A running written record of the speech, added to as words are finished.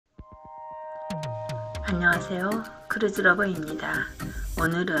안녕하세요. 크루즈러버입니다.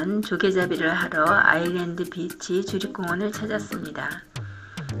 오늘은 조개잡이를 하러 아일랜드 비치 주립공원을 찾았습니다.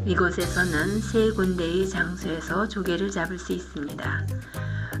 이곳에서는 세 군데의 장소에서 조개를 잡을 수 있습니다.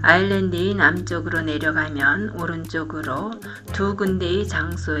 아일랜드의 남쪽으로 내려가면 오른쪽으로 두 군데의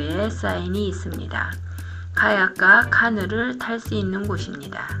장소에 사인이 있습니다. 카약과 카누를 탈 수 있는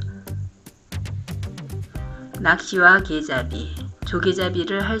곳입니다. 낚시와 개잡이,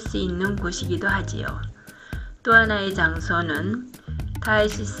 조개잡이를 할 수 있는 곳이기도 하지요. 또 하나의 장소는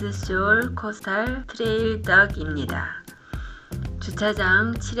타이시스 쇼al 코스탈 트레일 덕입니다.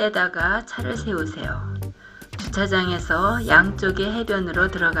 주차장 7에다가 차를 세우세요. 주차장에서 양쪽의 해변으로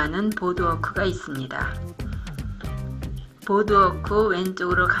들어가는 보드워크가 있습니다. 보드워크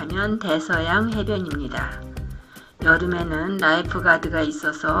왼쪽으로 가면 대서양 해변입니다. 여름에는 라이프가드가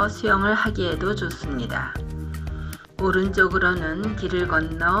있어서 수영을 하기에도 좋습니다. 오른쪽으로는 길을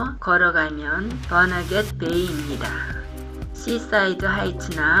건너 걸어가면 버너겟 베이입니다. 시사이드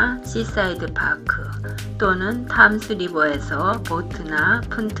하이츠나 시사이드 파크 또는 탐스 리버에서 보트나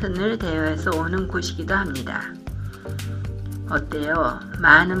푼튼을 대여해서 오는 곳이기도 합니다. 어때요?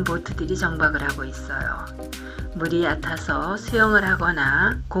 많은 보트들이 정박을 하고 있어요. 물이 얕아서 수영을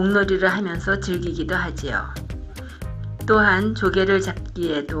하거나 공놀이를 하면서 즐기기도 하지요. 또한 조개를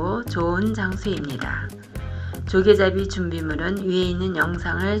잡기에도 좋은 장소입니다. 조개잡이 준비물은 위에 있는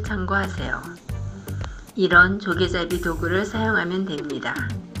영상을 참고하세요. 이런 조개잡이 도구를 사용하면 됩니다.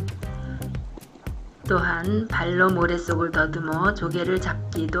 또한 발로 모래속을 더듬어 조개를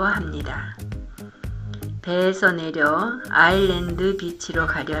잡기도 합니다. 배에서 내려 아일랜드 비치로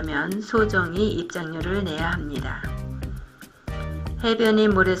가려면 소정의 입장료를 내야 합니다. 해변의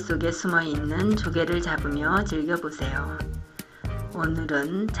모래속에 숨어있는 조개를 잡으며 즐겨보세요.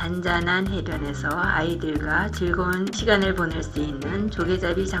 오늘은 잔잔한 해변에서 아이들과 즐거운 시간을 보낼 수 있는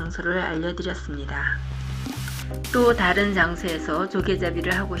조개잡이 장소를 알려드렸습니다. 또 다른 장소에서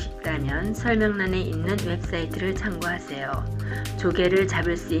조개잡이를 하고 싶다면 설명란에 있는 웹사이트를 참고하세요. 조개를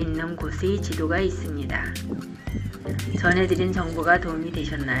잡을 수 있는 곳의 지도가 있습니다. 전해드린 정보가 도움이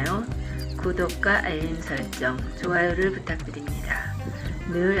되셨나요? 구독과 알림 설정, 좋아요를 부탁드립니다.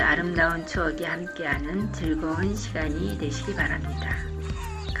 늘 아름다운 추억이 함께하는 즐거운 시간이 되시기 바랍니다.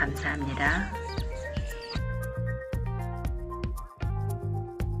 감사합니다.